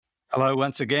Hello,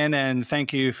 once again, and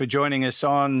thank you for joining us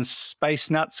on Space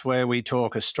Nuts, where we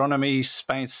talk astronomy,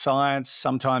 space science,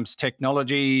 sometimes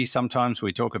technology, sometimes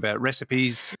we talk about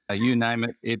recipes. You name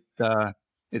it,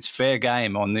 it's fair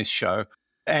game on this show.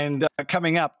 And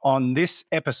coming up on this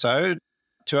episode,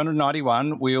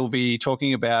 291, we'll be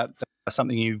talking about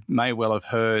something you may well have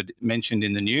heard mentioned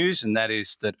in the news, and that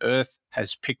is that Earth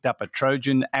has picked up a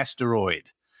Trojan asteroid.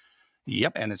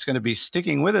 Yep, and it's going to be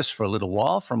sticking with us for a little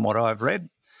while, from what I've read.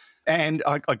 And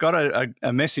I got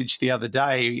a message the other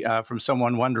day from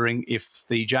someone wondering if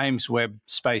the James Webb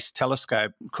Space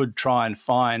Telescope could try and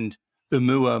find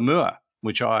Oumuamua,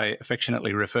 which I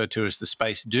affectionately refer to as the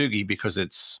space doogie because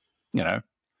it's,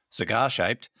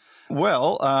 cigar-shaped.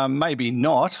 Well, maybe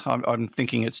not. I'm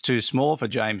thinking it's too small for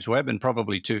James Webb and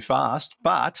probably too fast,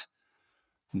 but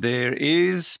there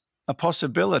is a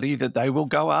possibility that they will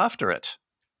go after it.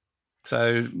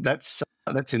 So that's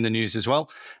in the news as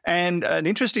well. And an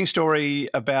interesting story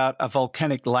about a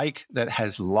volcanic lake that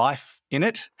has life in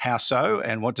it. How so?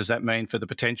 And what does that mean for the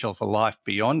potential for life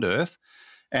beyond Earth?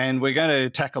 And we're going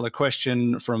to tackle a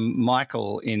question from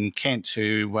Michael in Kent,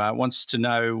 who wants to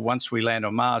know, once we land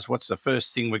on Mars, what's the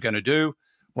first thing we're going to do?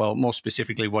 Well, more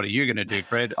specifically, what are you going to do,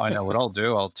 Fred? I know what I'll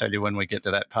do. I'll tell you when we get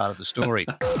to that part of the story.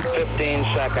 15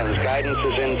 seconds. Guidance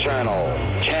is internal.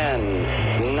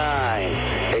 10,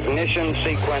 9. Ignition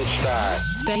sequence start.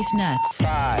 Space Nuts.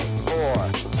 5, 4,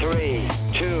 3,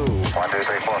 2. 1, 2,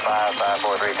 3, 4, 5, 5,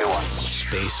 4, 3, 2, 1.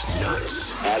 Space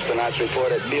Nuts. Astronauts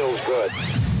report it feels good.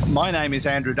 My name is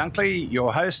Andrew Dunkley,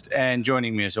 your host, and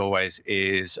joining me as always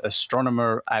is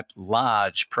astronomer at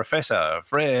large, Professor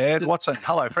Fred Watson.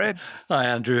 Hello, Fred. Hi,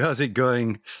 Andrew. How's it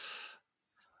going?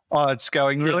 Oh, it's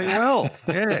going really well.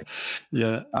 Yeah.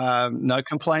 Yeah. No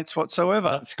complaints whatsoever.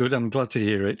 That's good. I'm glad to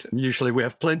hear it. Usually we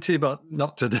have plenty, but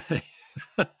not today.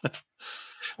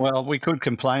 Well, we could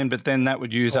complain, but then that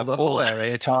would use up all our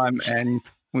airtime and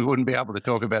we wouldn't be able to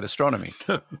talk about astronomy.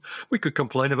 We could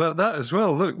complain about that as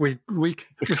well. Look, we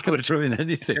could throw in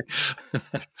anything.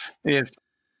 Yes.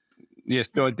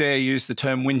 Do I dare use the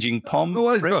term whinging pom?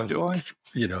 Fred, do I?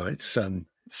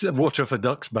 It's water off a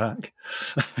duck's back.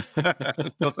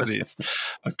 Of course it is.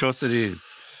 Of course it is.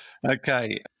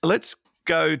 Okay, let's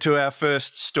go to our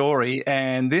first story.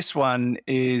 And this one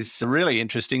is really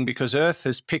interesting because Earth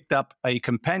has picked up a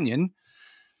companion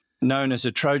known as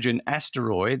a Trojan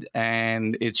asteroid,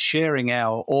 and it's sharing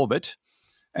our orbit,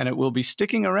 and it will be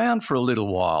sticking around for a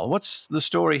little while. What's the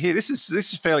story here? This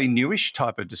is fairly newish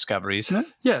type of discovery, isn't it?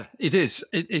 Yeah, it is.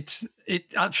 It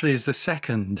actually is the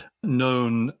second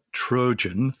known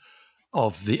Trojan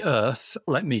of the Earth.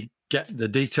 Let me get the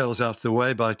details out of the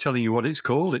way by telling you what it's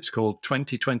called. It's called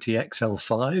 2020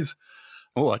 XL5.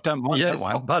 Oh, I don't mind that one.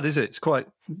 It's not bad, is it? It's quite,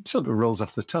 sort of rolls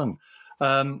off the tongue.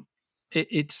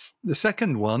 It's the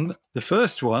second one. The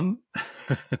first one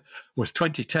was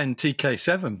 2010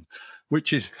 TK7,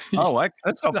 which is...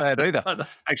 that's not bad either.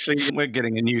 Actually, we're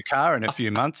getting a new car in a few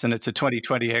months and it's a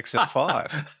 2020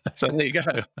 XL5. So there you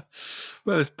go.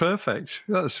 Well, it's perfect.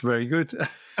 That's very good.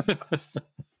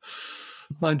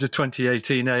 Mine's a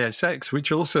 2018 ASX,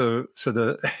 which also sort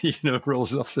of,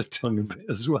 rolls off the tongue a bit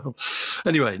as well.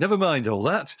 Anyway, never mind all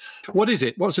that. What is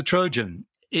it? What's a Trojan?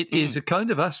 It is a kind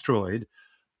of asteroid,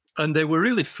 and they were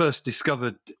really first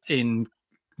discovered in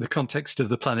the context of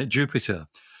the planet Jupiter,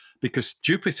 because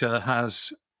Jupiter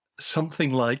has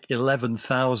something like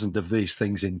 11,000 of these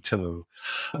things in tow.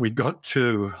 We've got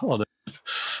two on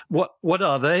Earth. What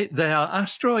are they? They are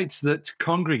asteroids that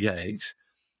congregate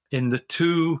in the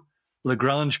two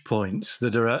Lagrange points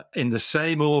that are in the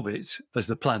same orbit as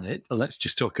the planet. Let's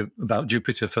just talk about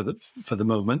Jupiter for the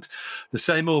moment. The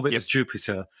same orbit as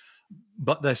Jupiter,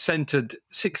 but they're centered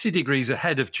 60 degrees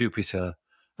ahead of Jupiter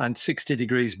and 60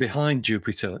 degrees behind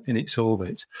Jupiter in its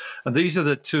orbit. And these are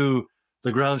the two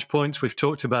Lagrange points. We've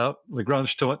talked about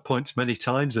Lagrange points many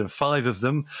times. There are 5 of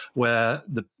them where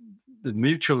the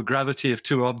mutual gravity of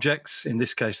two objects, in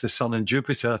this case the Sun and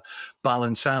Jupiter,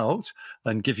 balance out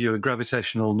and give you a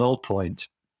gravitational null point.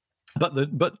 So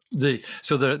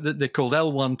they're called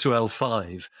L1 to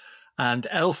L5, and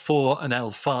L4 and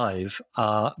L5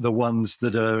 are the ones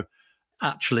that are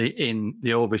actually in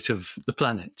the orbit of the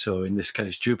planet, so in this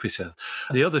case Jupiter.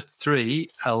 The other 3,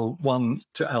 L1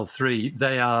 to L3,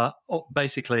 they are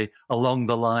basically along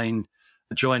the line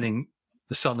joining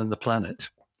the Sun and the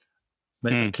planet.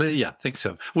 Make it clear? Yeah, I think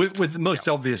so. With the most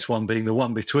obvious one being the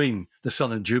one between the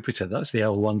Sun and Jupiter. That's the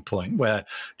L1 point, where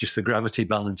just the gravity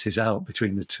balances out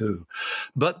between the two.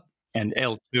 And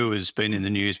L2 has been in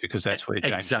the news because that's where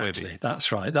James Webb is.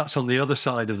 That's right. That's on the other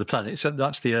side of the planet. So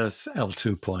that's the Earth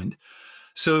L2 point.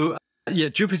 So Yeah,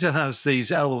 Jupiter has these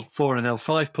L4 and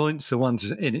L5 points, the ones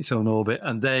in its own orbit,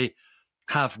 and they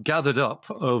have gathered up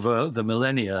over the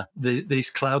millennia these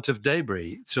clouds of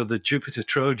debris, so the Jupiter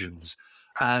Trojans.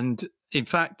 And in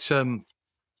fact, I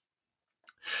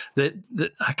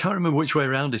can't remember which way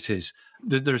around it is.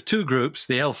 There are two groups,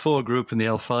 the L4 group and the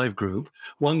L5 group.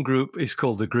 One group is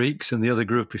called the Greeks and the other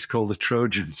group is called the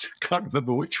Trojans. I can't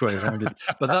remember which way around it,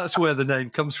 but that's where the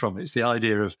name comes from. It's the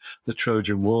idea of the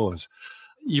Trojan Wars.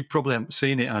 You probably haven't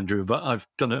seen it, Andrew, but I've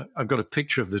got a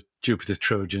picture of the Jupiter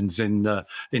Trojans in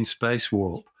Space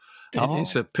Warp. Oh.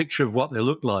 It's a picture of what they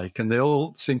look like, and they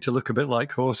all seem to look a bit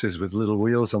like horses with little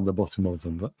wheels on the bottom of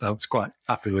them. But I was quite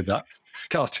happy with that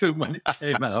cartoon when it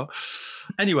came out.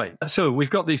 Anyway, so we've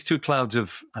got these two clouds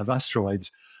of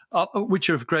asteroids, which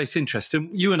are of great interest. And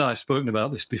you and I have spoken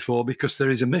about this before because there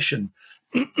is a mission,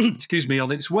 excuse me,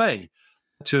 on its way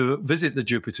to visit the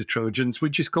Jupiter Trojans,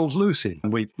 which is called Lucy.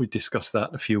 And we discussed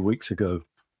that a few weeks ago.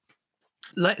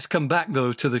 Let's come back,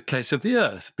 though, to the case of the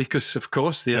Earth, because, of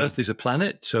course, the Earth is a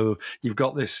planet. So you've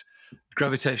got this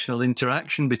gravitational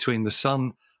interaction between the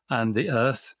Sun and the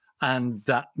Earth. And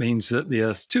that means that the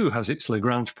Earth, too, has its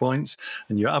Lagrange points.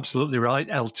 And you're absolutely right.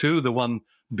 L2, the one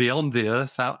beyond the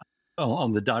Earth, out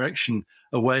on the direction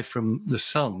away from the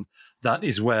Sun, that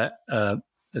is where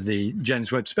the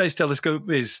James Webb Space Telescope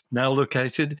is now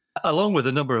located, along with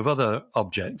a number of other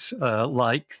objects,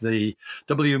 like the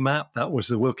WMAP, that was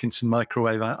the Wilkinson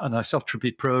Microwave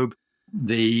Anisotropy Probe.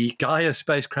 The Gaia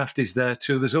spacecraft is there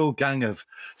too. There's a whole gang of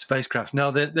spacecraft.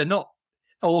 Now, they're not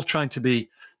all trying to be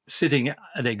sitting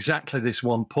at exactly this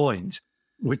one point,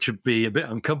 which would be a bit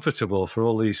uncomfortable for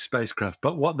all these spacecraft.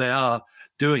 But what they are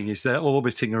doing is they're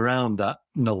orbiting around that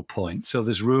null point. So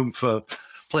there's room for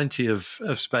plenty of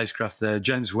spacecraft there.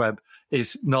 James Webb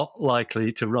is not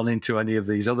likely to run into any of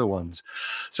these other ones.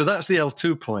 So that's the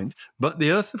L2 point. But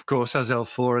the Earth, of course, has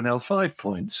L4 and L5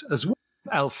 points as well.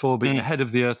 L4 being ahead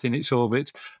of the Earth in its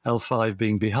orbit, L5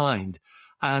 being behind.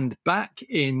 And back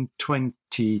in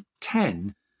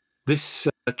 2010, this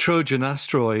Trojan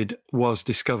asteroid was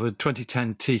discovered,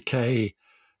 2010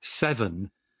 TK7,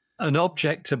 an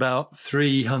object about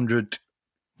 300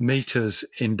 meters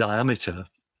in diameter.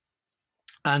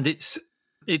 And it's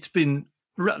been,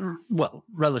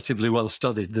 relatively well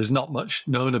studied. There's not much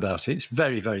known about it. It's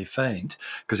very, very faint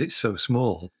because it's so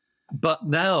small. But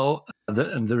now,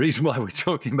 and the reason why we're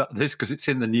talking about this, because it's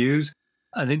in the news,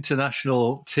 an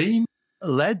international team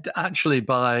led actually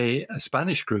by a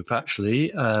Spanish group,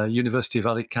 actually, University of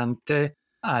Alicante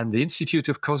and the Institute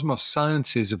of Cosmos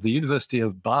Sciences of the University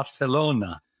of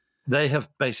Barcelona. They have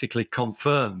basically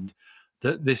confirmed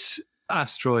that this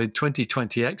asteroid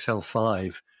 2020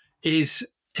 XL5 is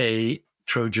a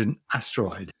Trojan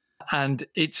asteroid. And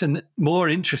it's more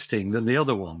interesting than the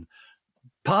other one,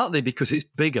 partly because it's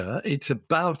bigger. It's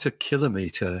about 1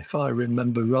 kilometre, if I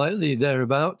remember rightly,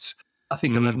 thereabouts. I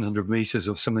think 1,100 meters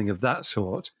or something of that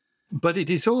sort. But it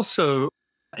is also,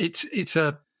 it's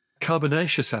a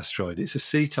carbonaceous asteroid. It's a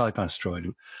C-type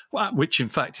asteroid, which in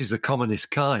fact is the commonest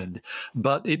kind,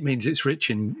 but it means it's rich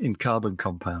in carbon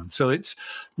compounds. So it's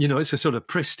a sort of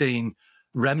pristine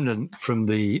remnant from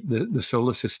the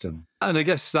solar system. And I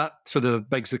guess that sort of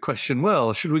begs the question,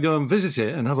 well, should we go and visit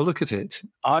it and have a look at it?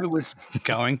 I was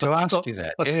going to ask you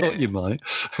that. I thought you might.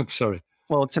 I'm sorry.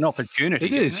 Well, it's an opportunity.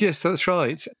 It is, yes, that's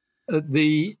right.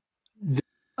 The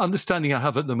understanding I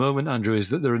have at the moment, Andrew, is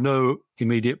that there are no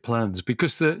immediate plans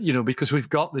because because we've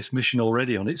got this mission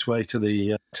already on its way to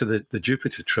the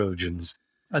Jupiter Trojans,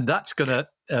 and that's going to,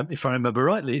 if I remember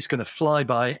rightly, it's going to fly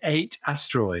by 8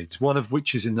 asteroids, one of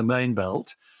which is in the main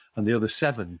belt, and the other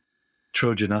 7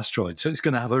 Trojan asteroids. So it's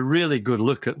going to have a really good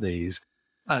look at these,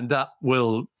 and that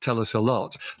will tell us a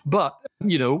lot. But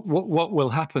what will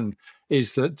happen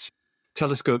is that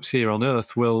telescopes here on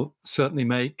Earth will certainly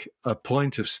make a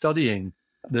point of studying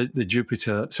the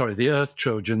Earth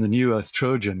Trojan, the new Earth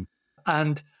Trojan.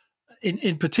 And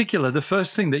in particular, the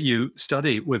first thing that you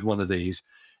study with one of these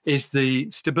is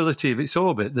the stability of its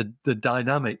orbit, the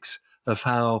dynamics of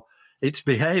how it's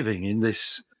behaving in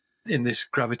this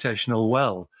gravitational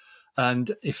well.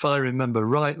 And if I remember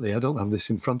rightly, I don't have this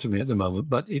in front of me at the moment,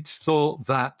 but it's thought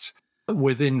that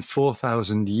within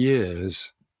 4,000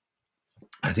 years,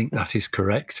 I think that is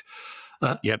correct.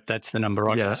 Yep, that's the number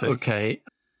I can see. Okay,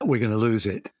 we're going to lose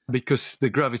it because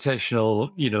the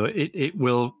gravitational, it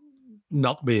will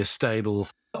not be a stable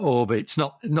orbit. It's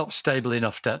not stable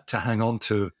enough to hang on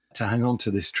to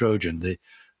this Trojan.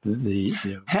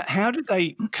 How did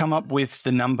they come up with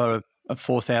the number of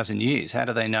 4,000 years? How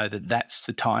do they know that that's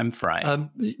the time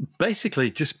frame? Basically,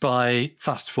 just by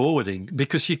fast forwarding,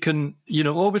 because you can,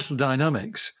 orbital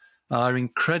dynamics are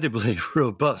incredibly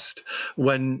robust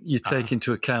when you take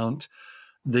into account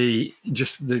the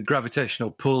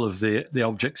gravitational pull of the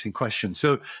objects in question.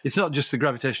 So it's not just the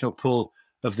gravitational pull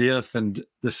of the Earth and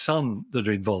the Sun that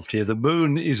are involved here. The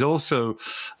Moon is also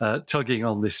tugging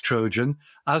on this Trojan,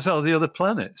 as are the other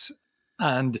planets.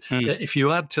 And if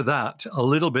you add to that a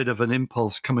little bit of an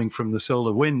impulse coming from the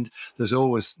solar wind, there's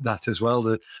always that as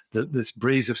well, this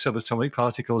breeze of subatomic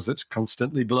particles that's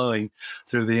constantly blowing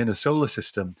through the inner solar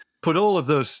system. Put all of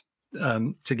those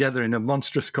together in a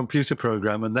monstrous computer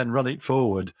program and then run it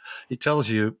forward, it tells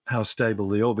you how stable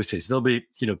the orbit is. There'll be,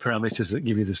 parameters that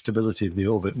give you the stability of the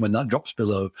orbit. When that drops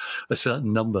below a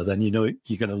certain number, then you're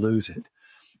going to lose it.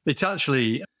 It's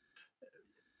actually,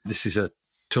 this is a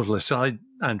total aside,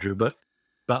 Andrew, but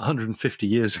about 150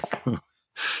 years ago,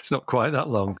 it's not quite that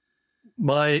long,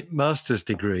 my master's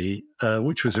degree,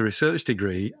 which was a research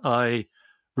degree, I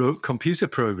wrote computer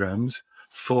programs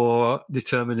for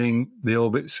determining the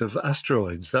orbits of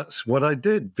asteroids. That's what I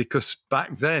did, because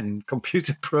back then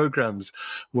computer programs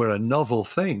were a novel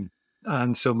thing.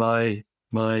 And so my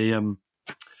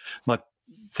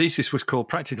thesis was called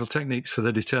Practical Techniques for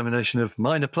the Determination of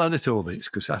Minor Planet Orbits,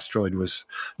 because asteroid was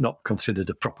not considered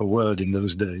a proper word in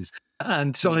those days.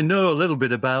 And so I know a little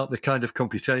bit about the kind of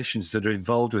computations that are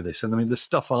involved with this. And I mean, the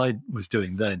stuff I was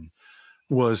doing then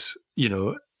was,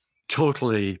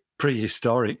 totally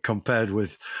prehistoric compared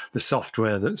with the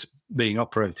software that's being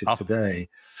operated today.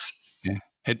 Yeah.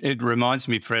 It reminds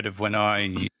me, Fred, of when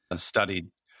I studied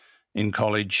in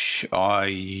college.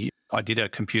 I did a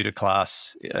computer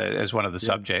class as one of the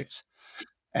subjects,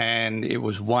 and it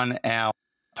was 1 hour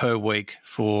per week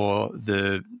for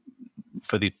the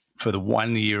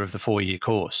 1 year of the 4-year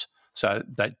course. So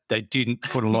they didn't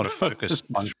put a lot of focus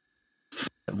on it.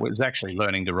 Was actually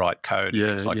learning to write code and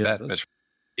things like that. But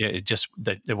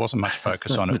there wasn't much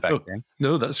focus on it back then.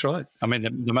 No, that's right. I mean,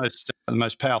 the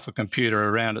most powerful computer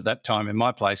around at that time in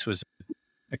my place was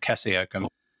a Casio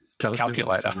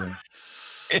calculator.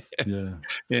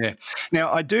 Yeah.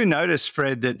 Now, I do notice,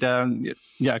 Fred,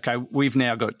 that, we've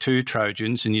now got 2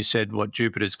 Trojans, and you said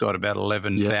Jupiter's got about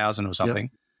 11,000 or something.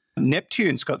 Yeah.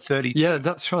 Neptune's got 32. Yeah,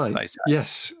 that's right. They say.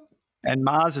 Yes. And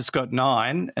Mars has got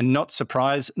 9, and not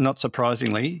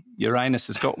surprisingly, Uranus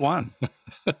has got 1.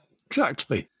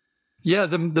 Exactly. Yeah,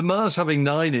 the Mars having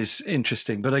 9 is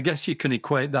interesting, but I guess you can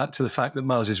equate that to the fact that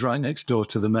Mars is right next door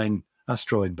to the main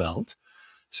asteroid belt.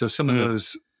 So some of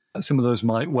those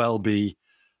might well be,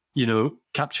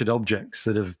 captured objects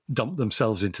that have dumped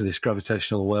themselves into this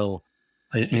gravitational well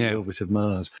in the orbit of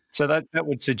Mars. So that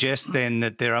would suggest then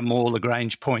that there are more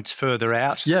Lagrange points further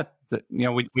out. Yeah. That,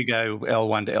 we go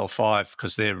L1 to L5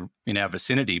 because they're in our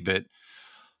vicinity, but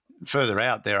further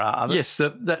out there are others. Yes,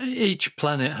 each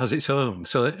planet has its own.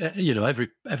 So,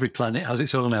 every planet has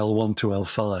its own L1 to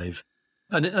L5.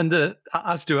 And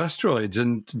as do asteroids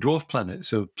and dwarf planets.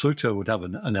 So Pluto would have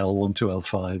an L1 to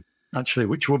L5, actually,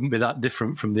 which wouldn't be that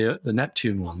different from the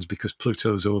Neptune ones, because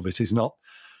Pluto's orbit is not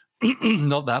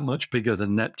not that much bigger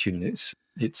than Neptune.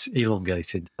 It's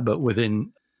elongated, but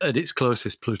at its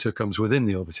closest, Pluto comes within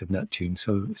the orbit of Neptune.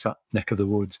 So it's that neck of the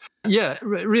woods. Yeah,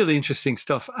 really interesting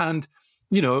stuff. And,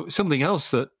 something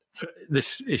else that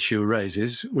this issue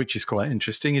raises, which is quite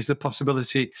interesting, is the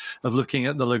possibility of looking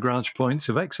at the Lagrange points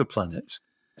of exoplanets,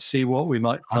 see what we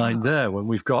might find there when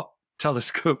we've got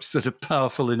telescopes that are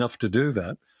powerful enough to do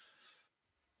that.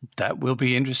 That will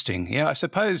be interesting. Yeah, I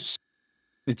suppose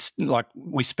it's like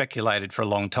we speculated for a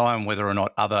long time whether or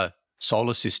not other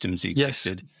solar systems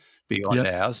existed beyond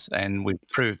ours, and we've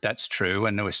proved that's true,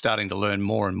 and we're starting to learn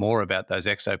more and more about those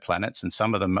exoplanets, and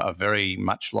some of them are very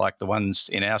much like the ones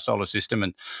in our solar system,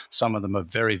 and some of them are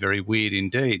very, very weird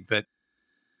indeed. But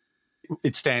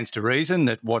it stands to reason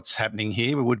that what's happening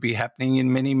here would be happening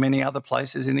in many, many other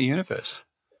places in the universe,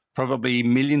 probably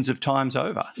millions of times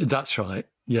over. That's right.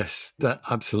 Yes, that's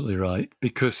absolutely right.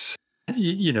 Because,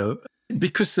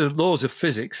 because the laws of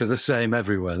physics are the same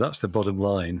everywhere. That's the bottom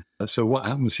line. So what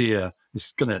happens here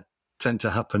is going to tend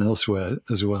to happen elsewhere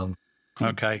as well.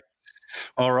 Okay.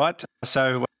 All right.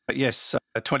 So,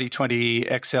 2020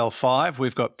 XL5,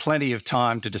 we've got plenty of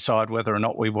time to decide whether or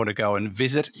not we want to go and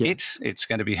visit it. It's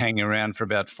going to be hanging around for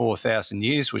about 4,000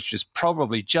 years, which is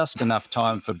probably just enough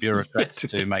time for bureaucrats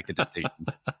to make a decision.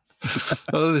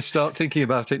 Oh, they start thinking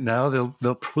about it now.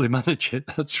 They'll probably manage it.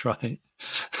 That's right.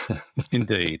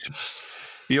 Indeed.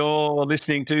 You're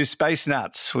listening to Space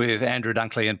Nuts with Andrew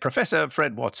Dunkley and Professor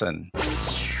Fred Watson.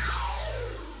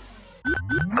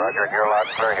 Roger, you're loud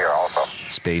and clear here also.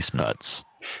 Space Nuts.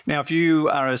 Now, if you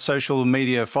are a social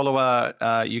media follower,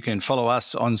 you can follow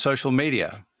us on social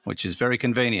media. which is very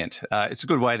convenient. It's a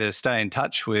good way to stay in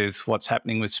touch with what's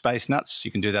happening with Space Nuts.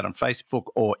 You can do that on Facebook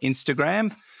or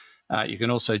Instagram. You can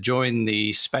also join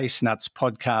the Space Nuts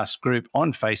podcast group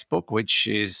on Facebook, which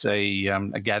is a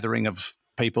gathering of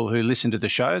people who listen to the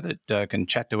show that can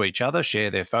chat to each other, share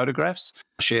their photographs,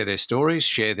 share their stories,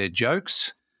 share their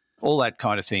jokes, all that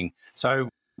kind of thing. So,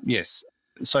 yes,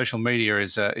 social media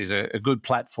is a good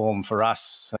platform for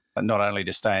us, not only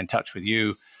to stay in touch with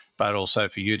you, but also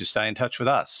for you to stay in touch with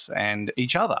us and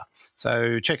each other.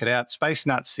 So check it out, Space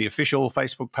Nuts, the official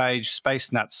Facebook page,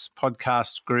 Space Nuts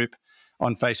podcast group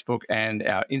on Facebook, and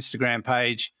our Instagram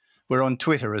page. We're on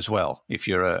Twitter as well, if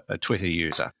you're a Twitter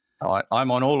user. I'm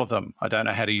on all of them. I don't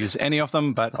know how to use any of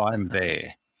them, but I'm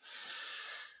there.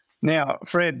 Now,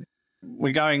 Fred,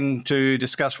 we're going to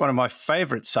discuss one of my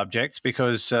favourite subjects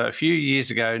because a few years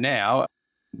ago now,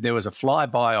 there was a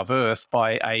flyby of Earth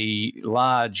by a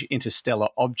large interstellar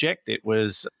object. It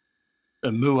was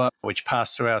Oumuamua, which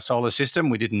passed through our solar system.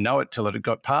 We didn't know it till it had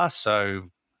got past, so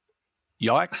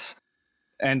yikes.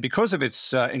 And because of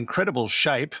its incredible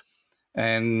shape,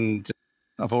 and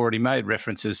I've already made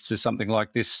references to something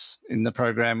like this in the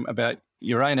program about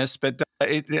Uranus, but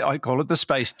I call it the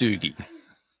space doogie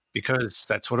because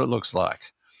that's what it looks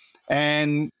like.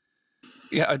 And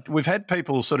yeah, we've had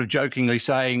people sort of jokingly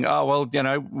saying, oh, well,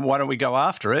 why don't we go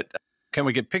after it? Can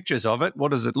we get pictures of it?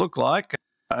 What does it look like?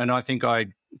 And I think I,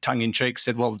 tongue-in-cheek,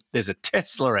 said, well, there's a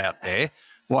Tesla out there.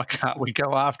 Why can't we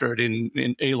go after it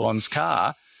in Elon's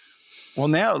car? Well,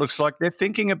 now it looks like they're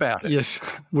thinking about it. Yes,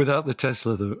 without the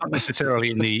Tesla, though. Not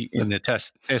necessarily in the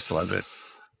Tesla, but...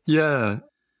 Yeah,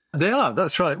 they are.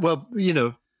 That's right. Well,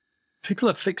 people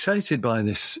are fixated by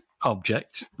this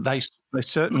object. They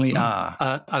certainly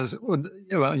are. As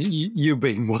well, you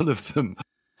being one of them.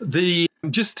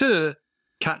 Just to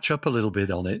catch up a little bit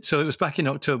on it. So it was back in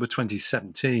October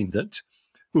 2017 that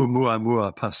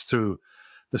Oumuamua passed through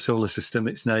the solar system.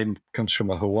 Its name comes from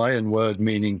a Hawaiian word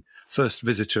meaning first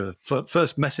visitor,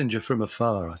 first messenger from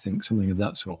afar, I think, something of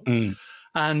that sort. Mm.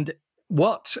 And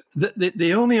what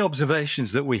the only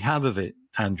observations that we have of it,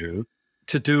 Andrew,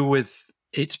 to do with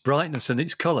its brightness and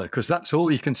its color, because that's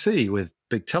all you can see with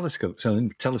big telescopes.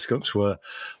 And telescopes were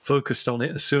focused on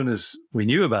it as soon as we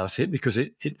knew about it, because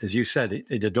it as you said,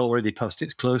 it had already passed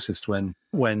its closest when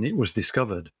it was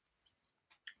discovered.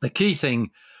 The key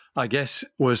thing, I guess,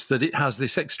 was that it has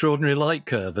this extraordinary light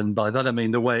curve. And by that, I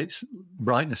mean the way its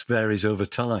brightness varies over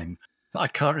time. I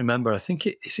can't remember. I think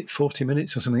is it 40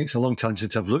 minutes or something? It's a long time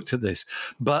since I've looked at this.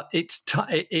 But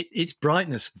its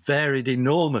brightness varied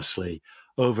enormously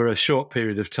over a short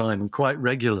period of time and quite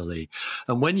regularly.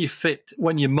 And when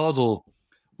you model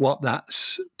what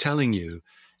that's telling you,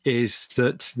 is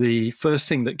that the first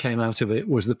thing that came out of it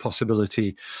was the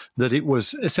possibility that it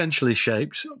was essentially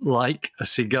shaped like a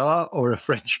cigar or a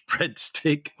French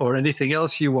breadstick or anything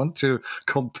else you want to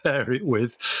compare it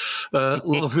with,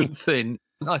 long and thin.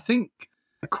 I think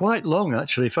quite long,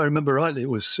 actually. If I remember rightly, it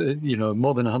was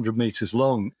more than 100 meters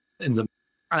long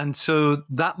and so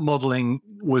that modeling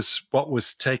was what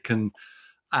was taken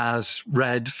as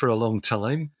read for a long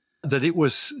time, that it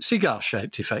was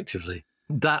cigar-shaped, effectively.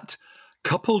 That,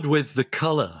 coupled with the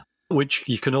color, which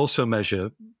you can also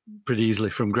measure pretty easily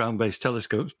from ground-based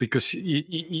telescopes, because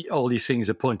all you're seeing is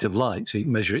a point of light, so you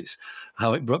can measure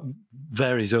how it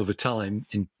varies over time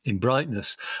in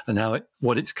brightness and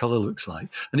what its color looks like.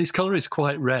 And its color is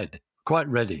quite red, quite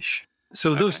reddish.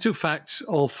 So those two facts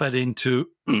all fed into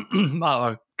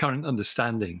our current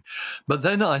understanding. But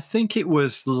then I think it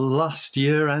was last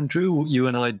year, Andrew, you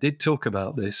and I did talk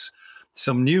about this.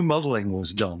 Some new modeling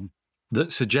was done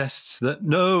that suggests that,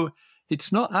 no,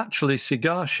 it's not actually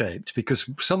cigar-shaped, because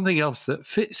something else that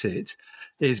fits it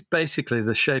is basically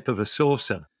the shape of a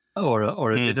saucer or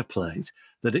a dinner plate,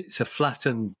 that it's a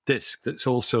flattened disc that's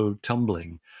also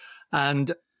tumbling.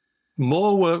 And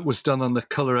more work was done on the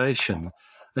coloration,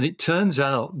 and it turns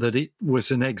out that it was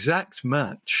an exact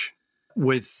match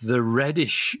with the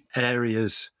reddish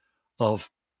areas of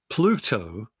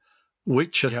Pluto,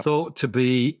 which are thought to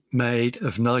be made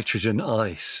of nitrogen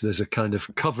ice. There's a kind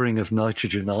of covering of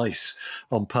nitrogen ice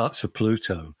on parts of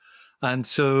Pluto. And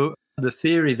so the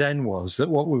theory then was that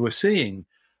what we were seeing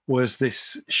was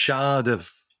this shard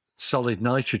of solid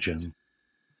nitrogen,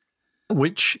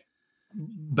 which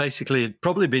basically had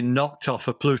probably been knocked off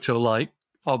a Pluto-like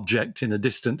object in a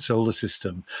distant solar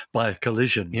system by a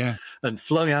collision and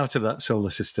flung out of that solar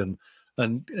system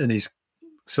and is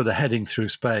sort of heading through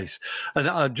space. And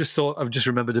I've just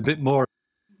remembered a bit more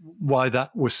why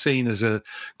that was seen as a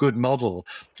good model.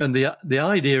 And the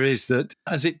idea is that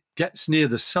as it gets near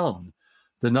the sun,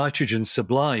 the nitrogen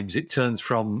sublimes, it turns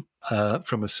from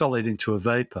a solid into a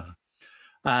vapor.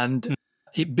 And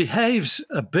it behaves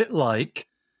a bit like,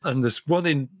 and there's one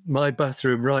in my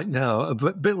bathroom right now, a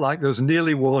bit like those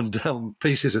nearly worn down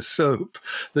pieces of soap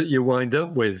that you wind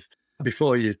up with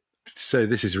before you say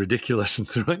this is ridiculous and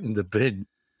throw it in the bin.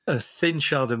 A thin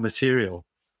shard of material,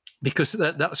 because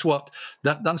that's what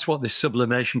this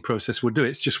sublimation process would do.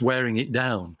 It's just wearing it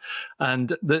down,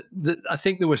 and I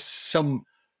think there was some,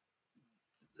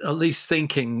 at least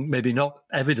thinking, maybe not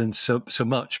evidence so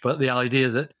much, but the idea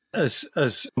that as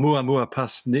Oumuamua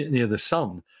passed near the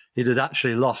sun, it had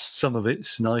actually lost some of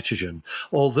its nitrogen,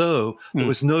 although there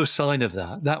was no sign of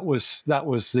that. That was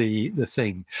the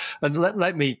thing. And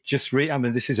let me just I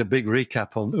mean, this is a big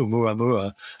recap on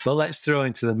Oumuamua, but let's throw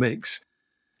into the mix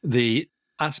the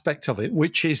aspect of it,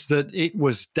 which is that it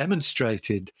was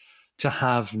demonstrated to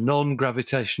have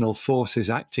non-gravitational forces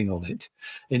acting on it.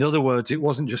 In other words, it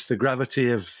wasn't just the gravity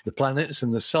of the planets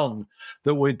and the sun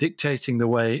that were dictating the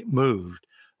way it moved.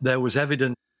 There was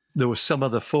evidence there was some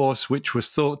other force which was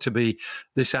thought to be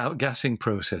this outgassing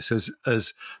process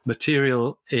as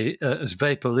material, as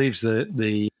vapor leaves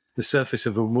the surface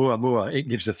of Oumuamua, it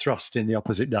gives a thrust in the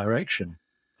opposite direction.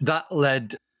 That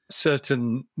led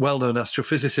certain well-known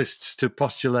astrophysicists to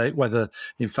postulate whether,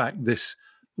 in fact, this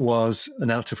was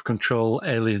an out-of-control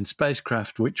alien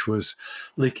spacecraft which was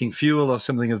leaking fuel or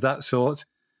something of that sort.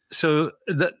 So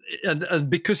that, and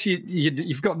because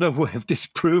you've got no way of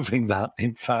disproving that,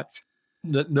 in fact,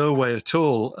 no way at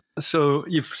all. So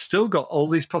you've still got all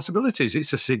these possibilities.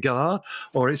 It's a cigar,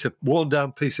 or it's a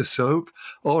worn-down piece of soap,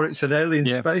 or it's an alien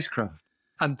spacecraft.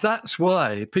 And that's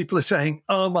why people are saying,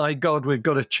 oh, my God, we've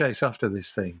got to chase after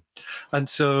this thing. And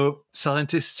so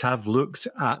scientists have looked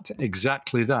at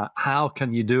exactly that. How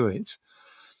can you do it?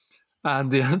 And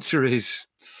the answer is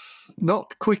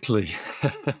not quickly.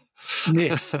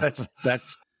 Yes, that's.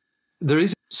 There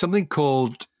is something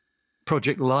called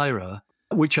Project Lyra,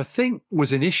 which I think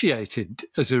was initiated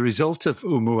as a result of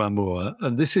Oumuamua.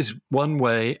 And this is one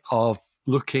way of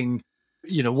looking,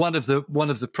 one of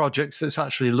the projects that's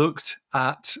actually looked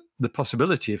at the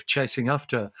possibility of chasing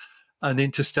after an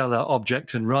interstellar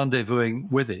object and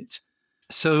rendezvousing with it.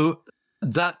 So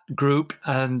that group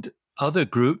and other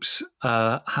groups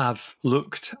have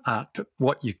looked at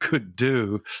what you could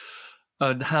do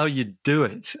and how you do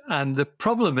it. And the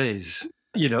problem is,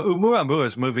 Oumuamua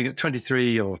is moving at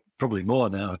 23 or probably more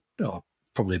now, or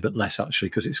probably a bit less actually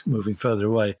because it's moving further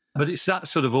away. But it's that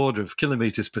sort of order of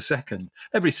kilometres per second.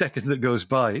 Every second that goes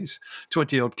by, it's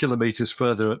 20-odd kilometres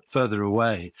further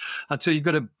away. And so you've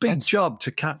got a big job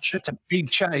to catch. That's a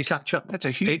big chase. To catch up. That's a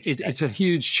huge chase. It's a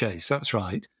huge chase, that's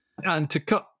right. And to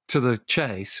cut to the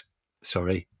chase,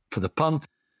 sorry for the pun,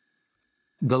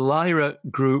 the Lyra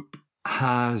group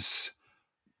has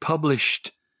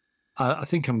published, I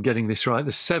think I'm getting this right,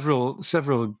 there's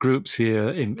several groups here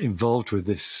involved with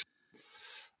this,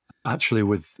 actually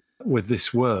with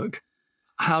this work,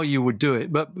 how you would do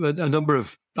it. But a number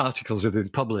of articles have been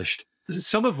published,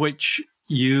 some of which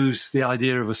use the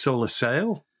idea of a solar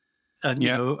sail. And,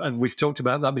 and we've talked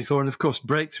about that before. And of course,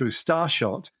 Breakthrough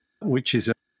Starshot, which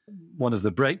is one of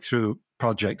the breakthrough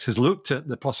projects, has looked at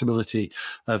the possibility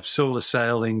of solar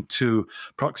sailing to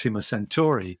Proxima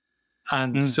Centauri.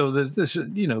 And so there's a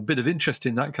bit of interest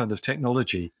in that kind of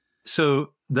technology.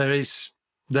 So there is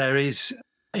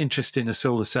interest in a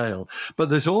solar sail, but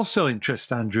there's also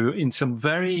interest, Andrew, in some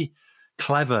very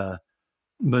clever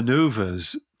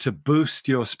maneuvers to boost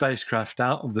your spacecraft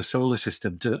out of the solar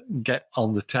system to get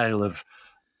on the tail of.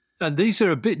 And these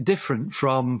are a bit different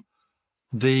from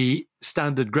the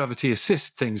standard gravity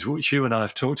assist things, which you and I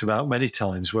have talked about many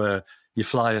times, where you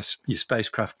fly your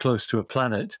spacecraft close to a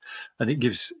planet and it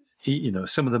gives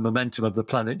some of the momentum of the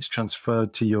planet is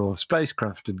transferred to your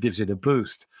spacecraft and gives it a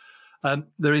boost.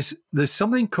 There's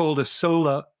something called a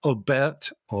solar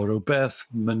Aubert or Aubert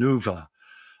maneuver,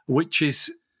 which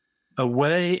is a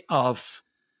way of,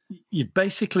 you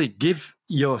basically give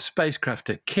your spacecraft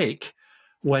a kick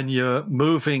when you're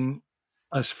moving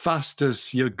as fast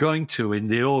as you're going to in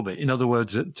the orbit. In other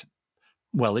words,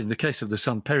 in the case of the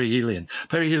sun, perihelion.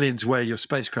 Perihelion where your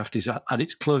spacecraft is at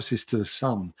its closest to the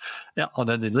sun on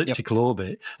an elliptical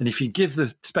orbit. And if you give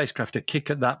the spacecraft a kick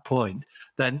at that point,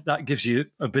 then that gives you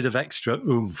a bit of extra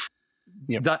oomph.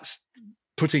 Yep. That's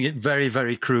putting it very,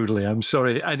 very crudely. I'm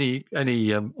sorry, any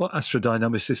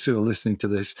astrodynamicists who are listening to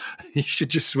this, you should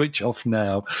just switch off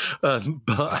now.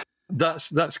 But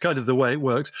that's kind of the way it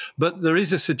works. But there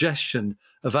is a suggestion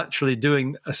of actually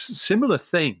doing a similar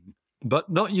thing,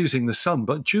 but not using the sun,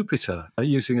 but Jupiter,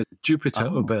 using a Jupiter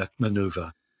Aubert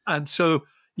maneuver. And so,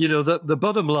 the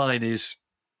bottom line is,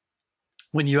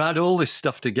 when you add all this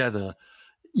stuff together,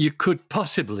 you could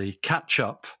possibly catch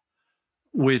up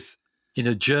with, in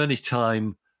a journey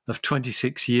time of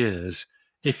 26 years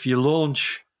if you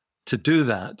launch to do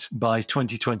that by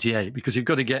 2028, because you've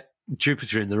got to get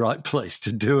Jupiter in the right place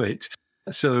to do it.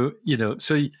 So,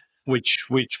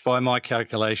 which by my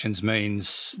calculations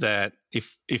means that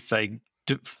if they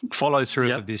follow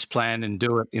through with this plan and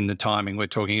do it in the timing we're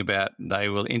talking about, they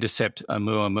will intercept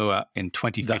Oumuamua in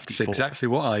 2054. That's exactly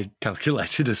what I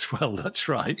calculated as well. That's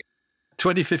right.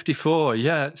 2054,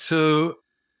 yeah. So,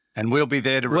 and we'll be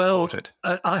there to report it.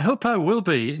 I hope I will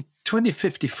be.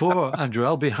 2054, Andrew,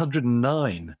 I'll be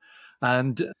 109.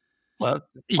 And well,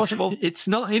 it's possible. It's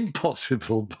not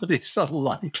impossible, but it's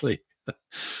unlikely.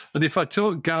 And if I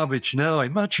talk garbage now,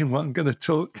 imagine what I'm going to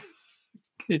talk.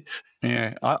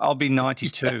 Yeah, I'll be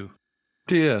 92. Yeah.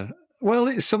 Dear. Well,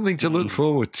 it's something to look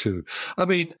forward to. I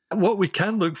mean, what we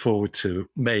can look forward to,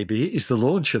 maybe, is the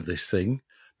launch of this thing,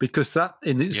 because that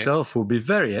in itself will be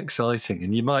very exciting.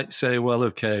 And you might say, well,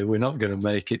 okay, we're not going to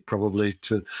make it probably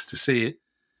to see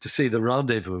the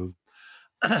rendezvous.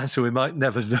 So we might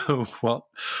never know what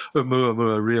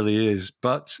Oumuamua really is.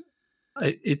 But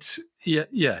it's,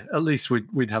 at least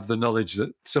we'd have the knowledge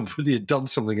that somebody had done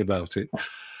something about it.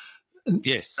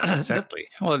 Yes, exactly.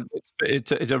 Well,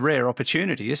 it's a rare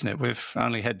opportunity, isn't it? We've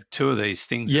only had 2 of these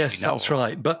things. Yes, that's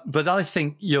right. But I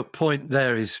think your point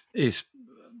there is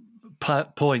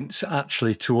points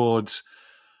actually towards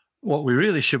what we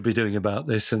really should be doing about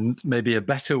this, and maybe a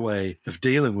better way of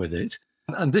dealing with it.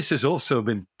 And this has also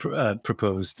been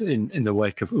proposed in the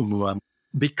wake of Oumuamua,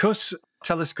 because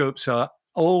telescopes are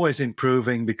always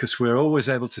improving, because we're always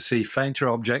able to see fainter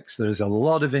objects. There is a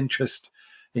lot of interest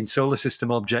in solar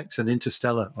system objects and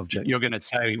interstellar objects. You're going to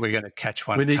say we're going to catch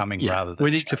one coming rather than...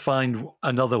 We need to find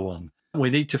another one. We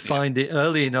need to find it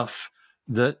early enough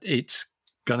that it's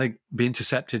going to be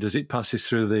intercepted as it passes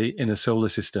through the inner solar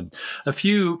system. A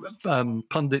few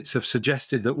pundits have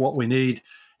suggested that what we need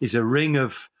is a ring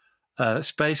of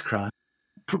spacecraft,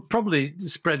 probably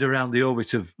spread around the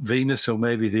orbit of Venus or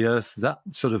maybe the Earth, that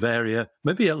sort of area,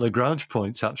 maybe at Lagrange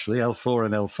points, actually, L4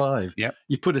 and L5. Yep.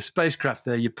 You put a spacecraft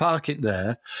there, you park it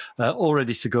there, all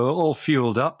ready to go, all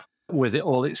fueled up with it,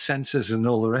 all its sensors and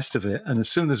all the rest of it. And as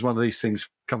soon as one of these things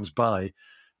comes by,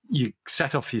 you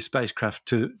set off your spacecraft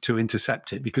to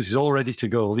intercept it, because it's all ready to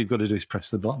go. All you've got to do is press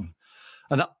the button.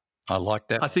 And I like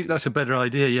that. I think that's a better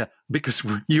idea, because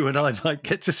you and I might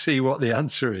get to see what the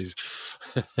answer is.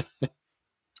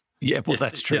 Yeah, well,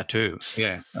 that's true too.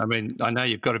 Yeah. I mean, I know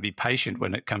you've got to be patient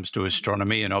when it comes to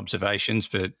astronomy and observations,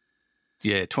 but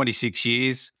 26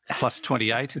 years plus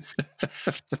 28.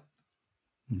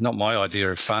 Not my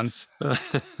idea of fun.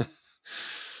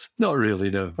 Not really,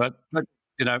 no. But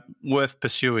worth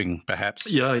pursuing,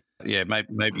 perhaps. Yeah. Yeah,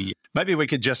 maybe we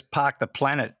could just park the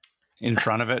planet in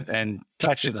front of it and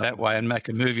touch it that way and make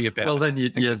a movie about it. Well, then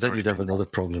you'd have another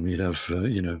problem. You'd have,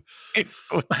 It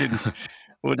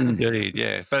would indeed,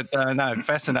 yeah. But no,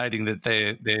 fascinating that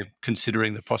they're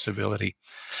considering the possibility.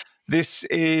 This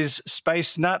is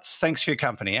Space Nuts. Thanks for your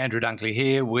company. Andrew Dunkley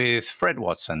here with Fred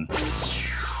Watson. 0G,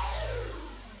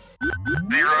 and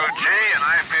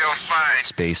I feel fine.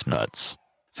 Space Nuts.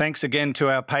 Thanks again to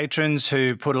our patrons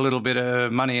who put a little bit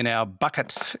of money in our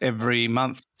bucket every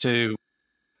month to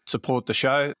support the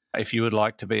show. If you would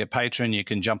like to be a patron, you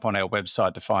can jump on our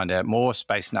website to find out more,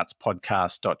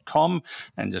 spacenutspodcast.com,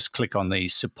 and just click on the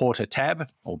supporter tab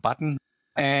or button.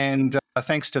 And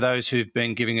thanks to those who've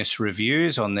been giving us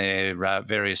reviews on their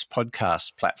various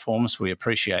podcast platforms. We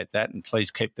appreciate that, and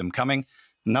please keep them coming.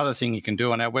 Another thing you can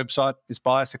do on our website is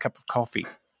buy us a cup of coffee.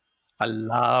 I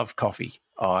love coffee.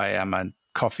 I am a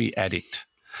coffee addict.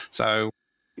 So,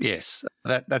 yes,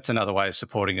 that's another way of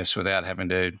supporting us without having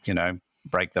to,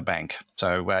 break the bank.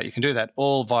 So you can do that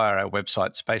all via our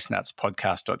website,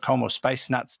 spacenutspodcast.com or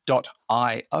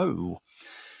spacenuts.io.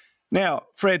 Now,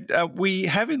 Fred, we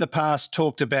have in the past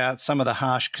talked about some of the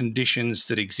harsh conditions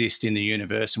that exist in the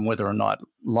universe and whether or not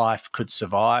life could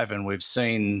survive. And we've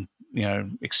seen,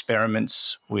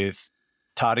 experiments with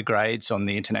tardigrades on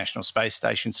the International Space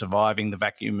Station surviving the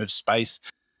vacuum of space.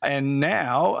 And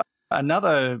now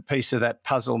another piece of that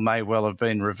puzzle may well have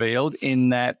been revealed in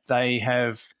that they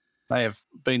have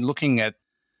been looking at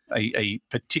a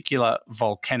particular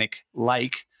volcanic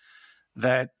lake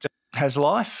that has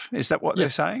life. Is that what they're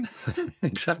saying?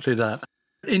 Exactly that.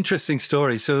 Interesting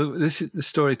story. So the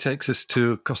story takes us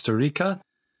to Costa Rica,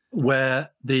 where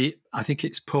I think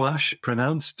it's Poash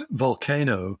pronounced,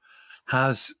 volcano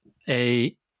has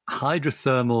a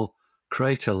hydrothermal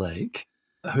crater lake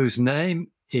whose name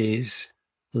is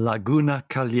Laguna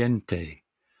Caliente.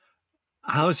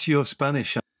 How's your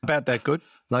Spanish? About that good.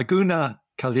 Laguna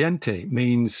Caliente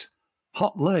means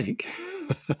hot lake.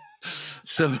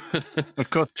 So, of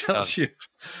course,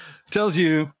 tells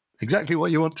you exactly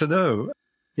what you want to know.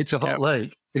 It's a hot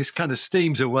lake. It kind of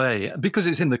steams away because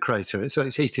it's in the crater, so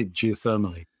it's heated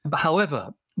geothermally.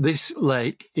 However, this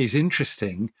lake is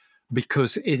interesting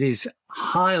because it is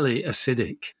highly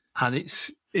acidic, and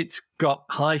it's got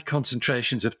high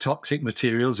concentrations of toxic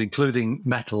materials, including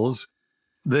metals.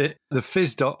 The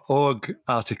phys.org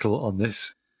article on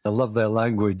this, I love their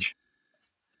language.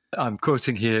 I'm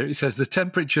quoting here. It says the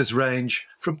temperatures range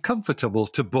from comfortable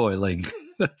to boiling.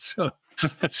 so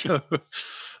it's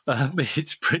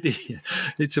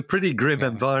a pretty grim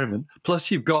environment.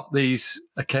 Plus, you've got these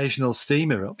occasional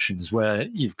steam eruptions where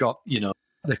you've got,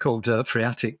 they're called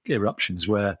phreatic eruptions,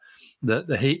 where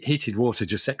the heated water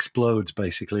just explodes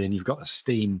basically, and you've got a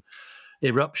steam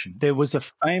eruption. There was a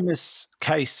famous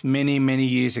case many, many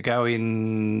years ago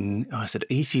in, is it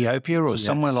Ethiopia or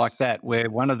somewhere like that, where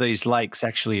one of these lakes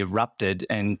actually erupted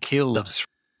and killed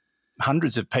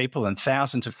hundreds of people and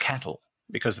thousands of cattle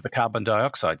because of the carbon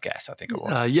dioxide gas, I think it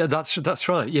was. That's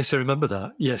right. Yes, I remember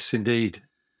that. Yes, indeed.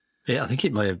 Yeah, I think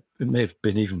it may have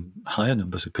been even higher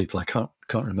numbers of people. I can't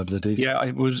remember the details. Yeah,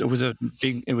 it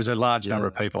was a large number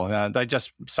of people. They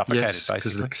just suffocated basically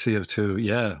because of the CO2.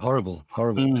 Yeah, horrible.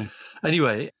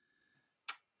 Anyway,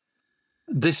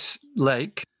 this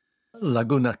lake,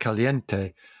 Laguna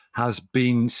Caliente, has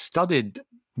been studied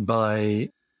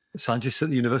by scientists at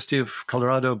the University of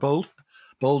Colorado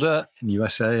Boulder in the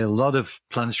USA. A lot of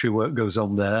planetary work goes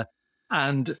on there,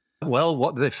 and well,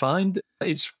 what do they find?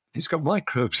 It's got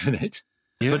microbes in it,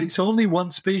 but it's only one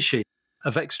species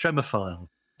of extremophile.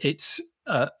 It's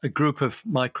a group of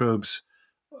microbes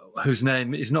whose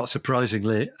name is not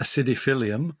surprisingly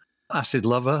Acidophilium, acid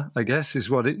lover, I guess, is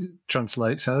what it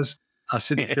translates as,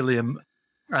 Acidophilium.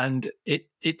 And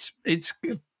it's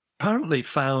apparently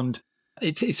found,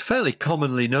 it's fairly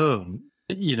commonly known,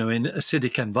 in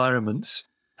acidic environments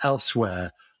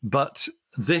elsewhere, but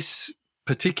this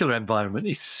particular environment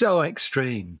is so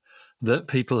extreme that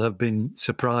people have been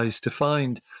surprised to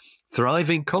find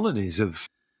thriving colonies of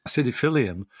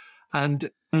Acidophilium.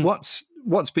 And what's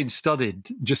been studied,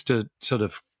 just to sort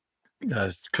of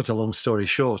cut a long story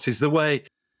short, is the way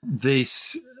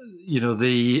this,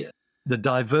 the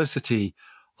diversity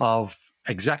of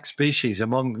exact species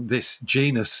among this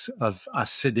genus of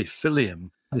Acidophilium,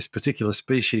 this particular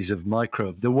species of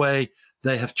microbe, the way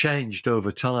they have changed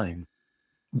over time,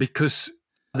 because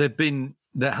there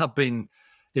have been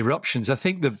eruptions. I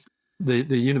think the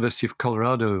University of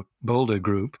Colorado Boulder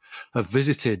group have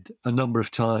visited a number of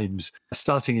times,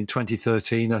 starting in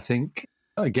 2013, I think,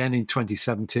 again in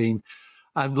 2017,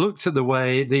 and looked at the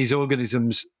way these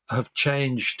organisms have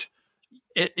changed,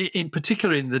 in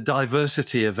particular in the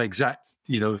diversity of exact,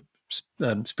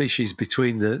 species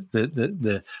between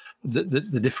the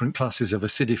different classes of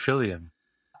Acidophilium.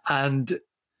 And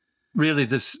really,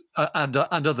 there's and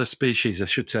other species, I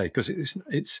should say, because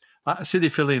it's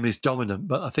Acidophilium is dominant,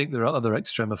 but I think there are other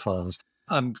extremophiles.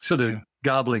 I'm sort of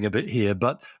garbling a bit here,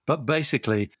 but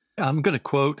basically, I'm going to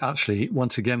quote actually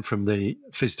once again from the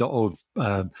phys.org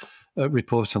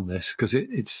report on this, because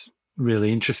it's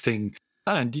really interesting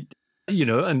and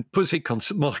and puts it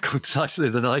more concisely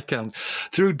than I can.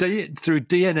 Through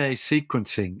DNA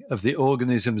sequencing of the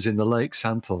organisms in the lake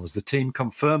samples, the team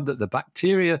confirmed that the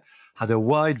bacteria had a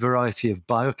wide variety of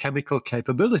biochemical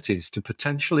capabilities to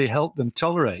potentially help them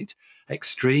tolerate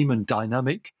extreme and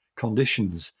dynamic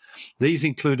conditions. These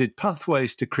included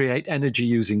pathways to create energy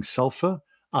using sulfur,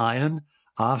 iron,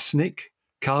 arsenic,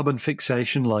 carbon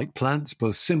fixation like plants,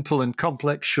 both simple and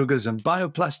complex sugars, and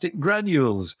bioplastic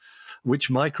granules,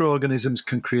 which microorganisms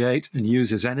can create and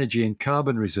use as energy and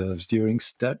carbon reserves during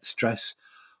stress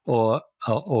or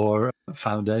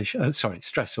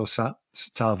stress or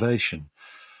starvation.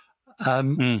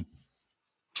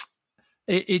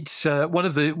 It's one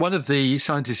of the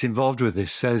scientists involved with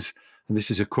this says, and this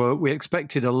is a quote, "We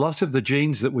expected a lot of the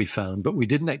genes that we found, but we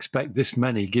didn't expect this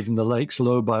many given the lake's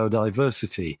low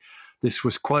biodiversity. This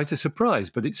was quite a surprise,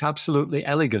 but it's absolutely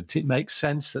elegant. It makes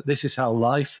sense that this is how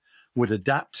life would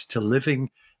adapt to living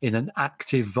in an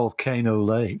active volcano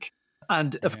lake."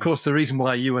 And of course, the reason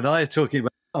why you and I are talking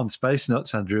about on Space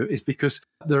Nuts, Andrew, is because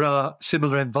there are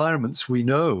similar environments we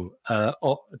know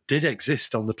did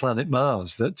exist on the planet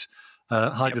Mars, that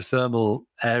hydrothermal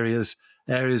areas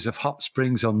of hot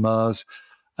springs on Mars.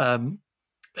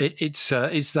 That's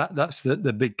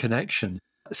the big connection.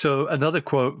 So another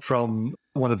quote from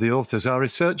one of the authors: "Our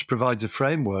research provides a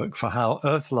framework for how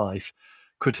Earth life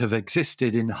could have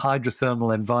existed in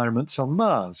hydrothermal environments on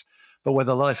Mars. But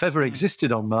whether life ever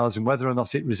existed on Mars and whether or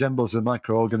not it resembles the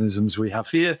microorganisms we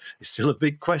have here is still a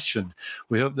big question.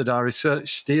 We hope that our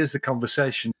research steers the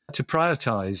conversation to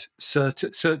prioritize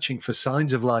searching for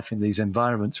signs of life in these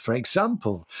environments. For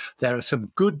example, there are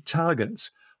some good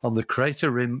targets on the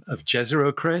crater rim of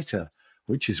Jezero Crater,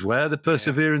 which is where the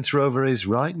Perseverance rover is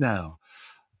right now.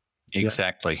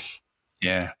 Exactly.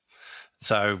 Yeah.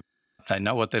 So they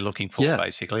know what they're looking for,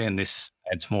 basically, and this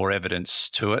adds more evidence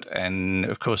to it. And,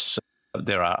 of course,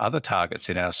 there are other targets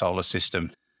in our solar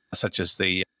system, such as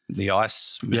the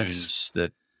ice moons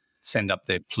that send up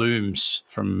their plumes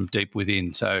from deep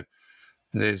within. So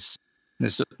there's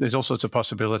all sorts of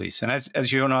possibilities. And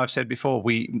as you and I have said before,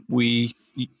 we're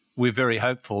very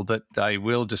hopeful that they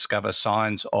will discover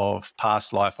signs of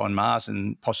past life on Mars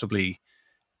and possibly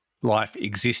life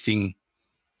existing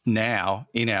now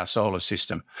in our solar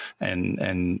system,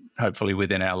 and hopefully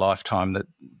within our lifetime that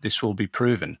this will be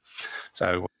proven.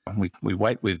 So we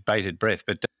wait with bated breath.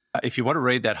 But if you want to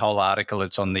read that whole article,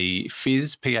 it's on the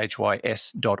phys.org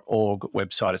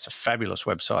website. It's a fabulous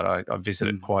website. I visit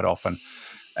it quite often,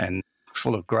 and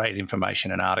full of great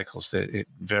information and articles that it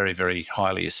very, very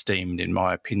highly esteemed, in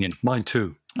my opinion. Mine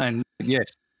too. And yes,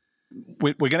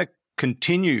 we're going to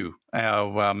continue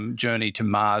our journey to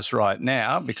Mars right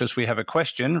now because we have a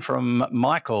question from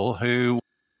Michael, who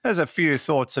has a few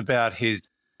thoughts about his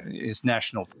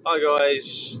national. Hi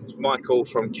guys, it's Michael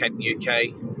from Kent,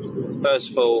 UK.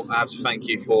 First of all, I have to thank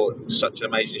you for such an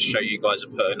amazing show you guys are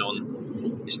putting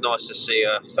on. It's nice to see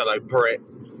a fellow Brit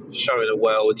showing the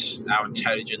world our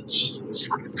intelligence.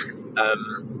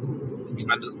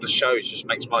 And the show just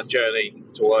makes my journey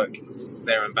to work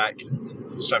there and back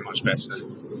so much better.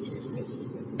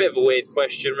 Bit of a weird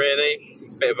question, really.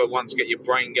 Bit of a one to get your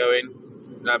brain going.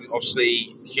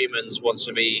 Obviously, humans want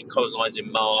to be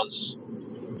colonising Mars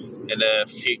in the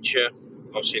future.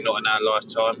 Obviously, not in our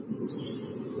lifetime.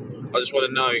 I just want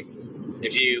to know,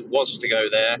 if you was to go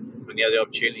there and you had the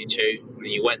opportunity to, and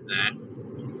you went there,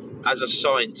 as a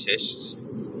scientist,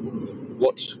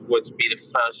 what would be the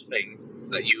first thing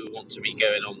that you would want to be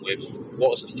going on with?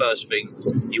 What was the first thing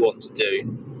you want to do,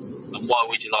 and why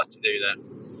would you like to do that?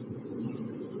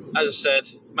 As I said,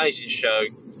 amazing show.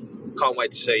 Can't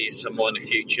wait to see you some more in the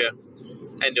future.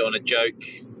 End it on a joke.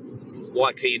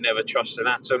 Why can you never trust an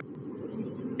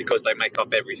atom? Because they make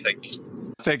up everything.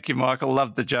 Thank you, Michael.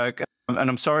 Love the joke. And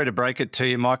I'm sorry to break it to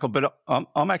you, Michael, but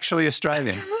I'm actually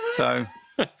Australian. So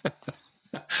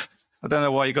I don't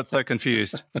know why you got so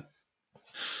confused.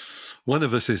 One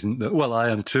of us isn't. Well, I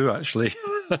am too, actually.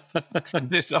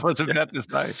 This I was about to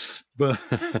say. But,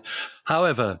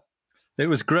 however, it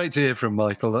was great to hear from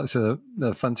Michael. That's a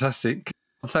fantastic.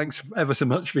 Thanks ever so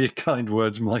much for your kind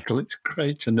words, Michael. It's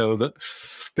great to know that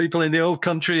people in the old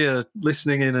country are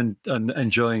listening in and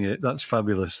enjoying it. That's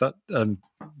fabulous. That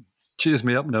cheers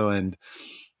me up no end.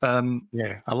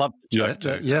 Yeah, I love the joke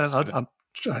too. Yeah,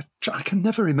 I can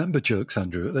never remember jokes,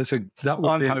 Andrew. That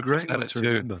would be a great one to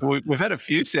remember. We've had a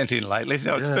few sent in lately,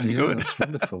 so it's been good. It's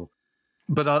wonderful.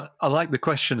 But I like the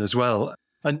question as well.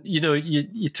 And,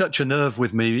 you touch a nerve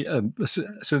with me. As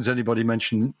soon as anybody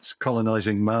mentions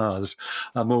colonising Mars,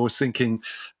 I'm always thinking,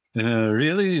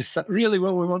 really? Is that really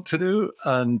what we want to do?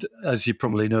 And as you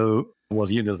probably know,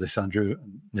 well, you know this, Andrew,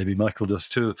 maybe Michael does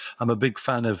too, I'm a big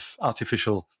fan of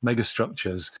artificial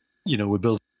megastructures. We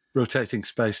build rotating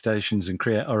space stations and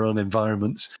create our own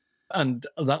environments. And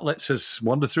that lets us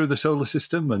wander through the solar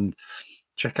system and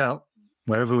check out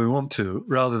wherever we want to,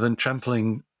 rather than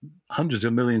trampling hundreds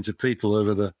of millions of people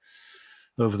over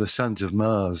the sands of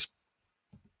Mars.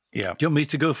 Yeah. Do you want me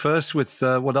to go first with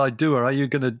what I do, or are you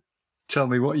going to tell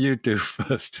me what you do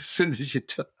first? As soon as you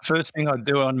first thing I'd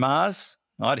do on Mars,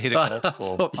 I'd hit a golf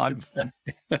ball.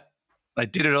 They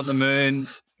did it on the moon.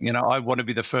 I want to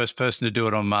be the first person to do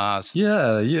it on Mars.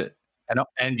 Yeah.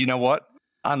 And you know what?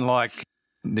 Unlike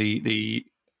the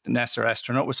NASA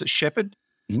astronaut, was it Shepard?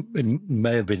 It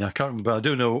may have been. I can't remember. I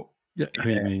don't know. Yeah,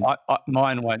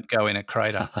 mine won't go in a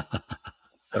crater.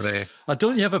 So there.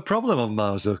 Don't you have a problem on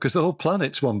Mars though? Because the whole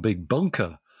planet's one big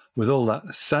bunker with all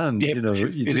that sand. Yeah,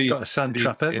 you just got a sand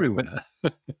trap everywhere.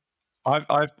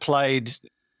 I've played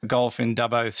golf in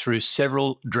Dubbo through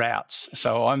several droughts,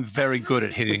 so I'm very good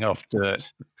at hitting off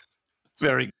dirt.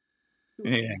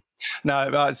 Yeah.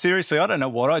 No, seriously, I don't know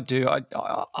what I'd do.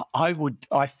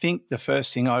 I think the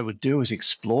first thing I would do is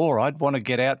explore. I'd want to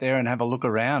get out there and have a look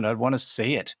around. I'd want to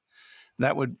see it.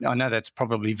 I know that's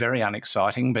probably very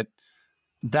unexciting, but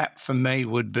that for me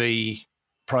would be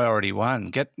priority one.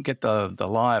 Get the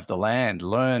lie of the land,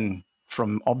 learn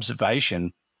from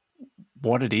observation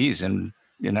what it is, and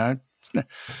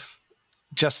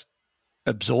just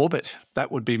absorb it.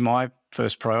 That would be my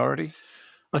first priority.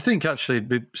 I think actually it'd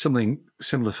be something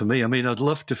similar for me. I mean, I'd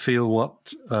love to feel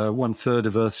what 1/3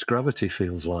 of Earth's gravity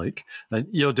feels like. And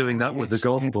you're doing that with the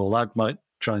golf ball. I might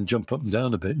try and jump up and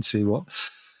down a bit and see what.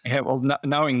 Yeah, well,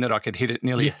 knowing that I could hit it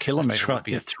nearly a kilometre would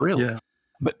be a thrill. Yeah.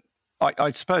 But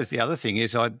I suppose the other thing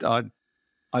is I'd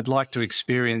like to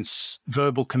experience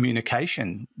verbal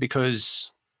communication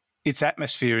because its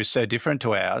atmosphere is so different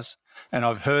to ours, and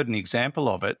I've heard an example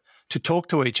of it. To talk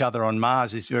to each other on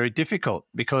Mars is very difficult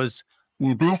because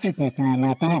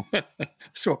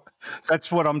So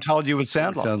that's what I'm told you would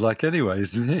sound like. Sound like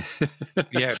anyways, doesn't it?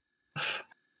 Yeah.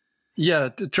 Yeah,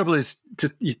 the trouble is,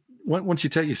 once you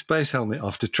take your space helmet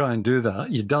off to try and do that,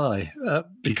 you die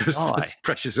because the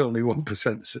pressure's only 1%,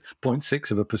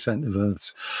 0.6% of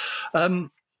Earth's.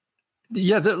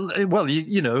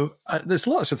 There's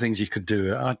lots of things you could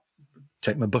do. I'd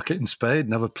take my bucket and spade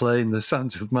and have a play in the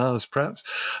sands of Mars, perhaps.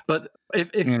 But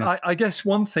I guess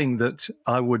one thing that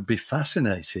I would be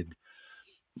fascinated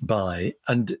by,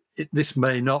 and this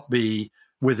may not be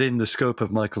within the scope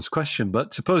of Michael's question,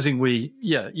 but supposing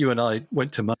you and I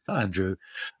went to Mars, Andrew,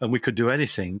 and we could do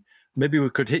anything, maybe we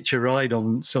could hitch a ride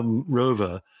on some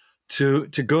rover to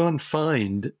go and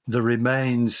find the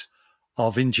remains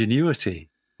of Ingenuity,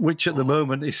 which at the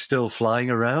moment is still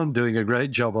flying around, doing a great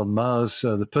job on Mars,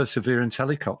 the Perseverance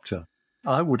helicopter.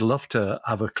 I would love to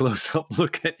have a close-up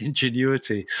look at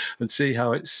Ingenuity and see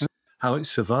how it's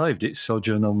survived its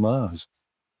sojourn on Mars.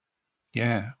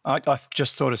 Yeah, I've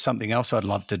just thought of something else I'd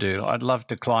love to do. I'd love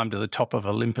to climb to the top of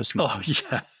Olympus Mons.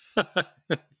 Oh, yeah.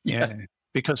 Yeah,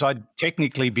 because I'd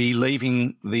technically be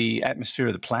leaving the atmosphere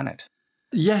of the planet.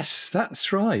 Yes,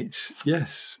 that's right.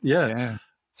 Yes, yeah.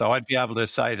 So I'd be able to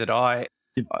say that I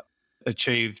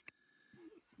achieved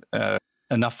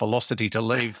enough velocity to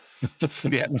leave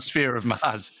the atmosphere of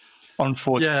Mars on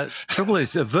foot. Yeah, trouble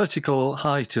is a vertical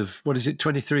height of,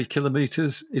 23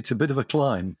 kilometres? It's a bit of a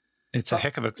climb. It's a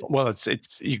heck of a... Well,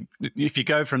 if you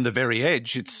go from the very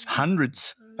edge, it's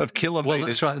hundreds of kilometres. Well,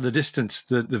 that's right. The distance,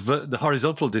 the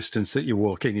horizontal distance that you're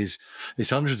walking is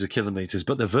hundreds of kilometres,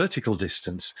 but the vertical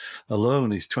distance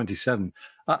alone is 27.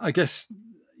 I guess...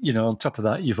 on top of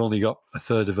that, you've only got a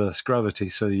third of Earth's gravity,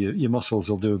 so your muscles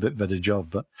will do a bit better job.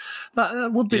 But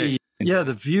that would be,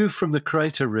 the view from the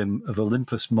crater rim of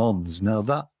Olympus Mons. Now,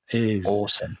 that is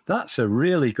awesome. That's a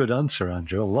really good answer,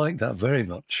 Andrew. I like that very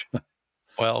much.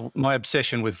 Well, my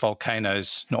obsession with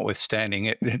volcanoes notwithstanding,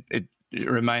 it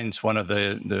remains one of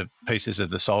the pieces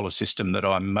of the solar system that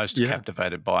I'm most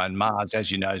captivated by. And Mars, as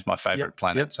you know, is my favourite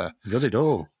planet. So got it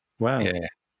all. Wow. Yeah.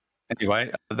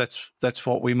 Anyway, that's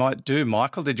what we might do.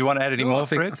 Michael, did you want to add any more,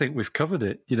 Fred? I think we've covered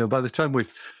it. By the time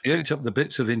we've picked up the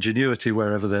bits of Ingenuity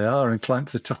wherever they are and climbed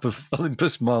to the top of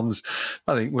Olympus Mons,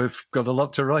 I think we've got a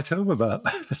lot to write home about.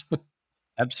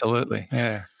 Absolutely,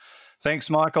 yeah.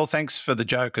 Thanks, Michael. Thanks for the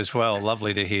joke as well.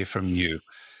 Lovely to hear from you.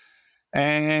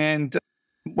 And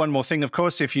one more thing, of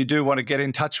course, if you do want to get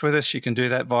in touch with us, you can do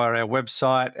that via our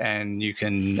website, and you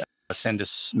can send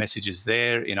us messages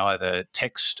there in either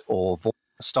text or voice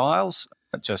styles.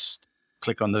 Just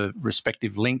click on the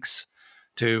respective links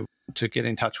to get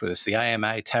in touch with us. The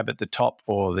AMA tab at the top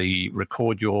or the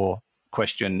record your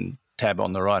question tab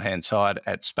on the right-hand side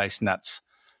at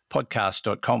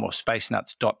spacenutspodcast.com or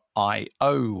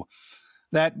spacenuts.io.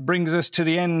 That brings us to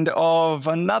the end of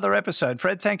another episode.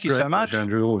 Fred, thank you so much.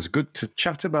 Andrew, always good to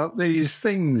chat about these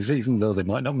things, even though they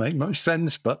might not make much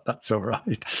sense, but that's all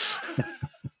right.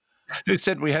 Who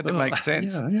said we had to make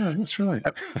sense? Yeah, that's right.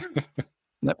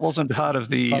 That wasn't part of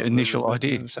the initial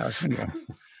idea. So anyway.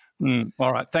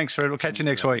 All right. Thanks, Fred. We'll catch you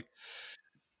next week.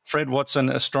 Fred Watson,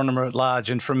 astronomer at large.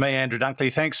 And from me, Andrew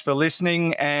Dunkley, thanks for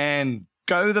listening, and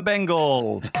go the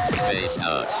Bengal. Space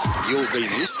Nuts. You've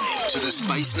been listening to the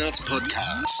Space Nuts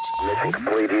podcast. Mission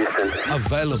complete, Houston.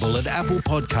 Available at Apple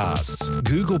Podcasts,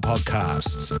 Google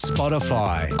Podcasts,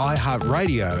 Spotify,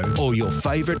 iHeartRadio, or your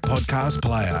favorite podcast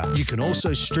player. You can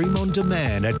also stream on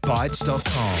demand at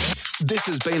Bytes.com. This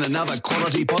has been another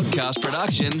quality podcast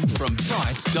production from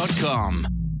Bytes.com.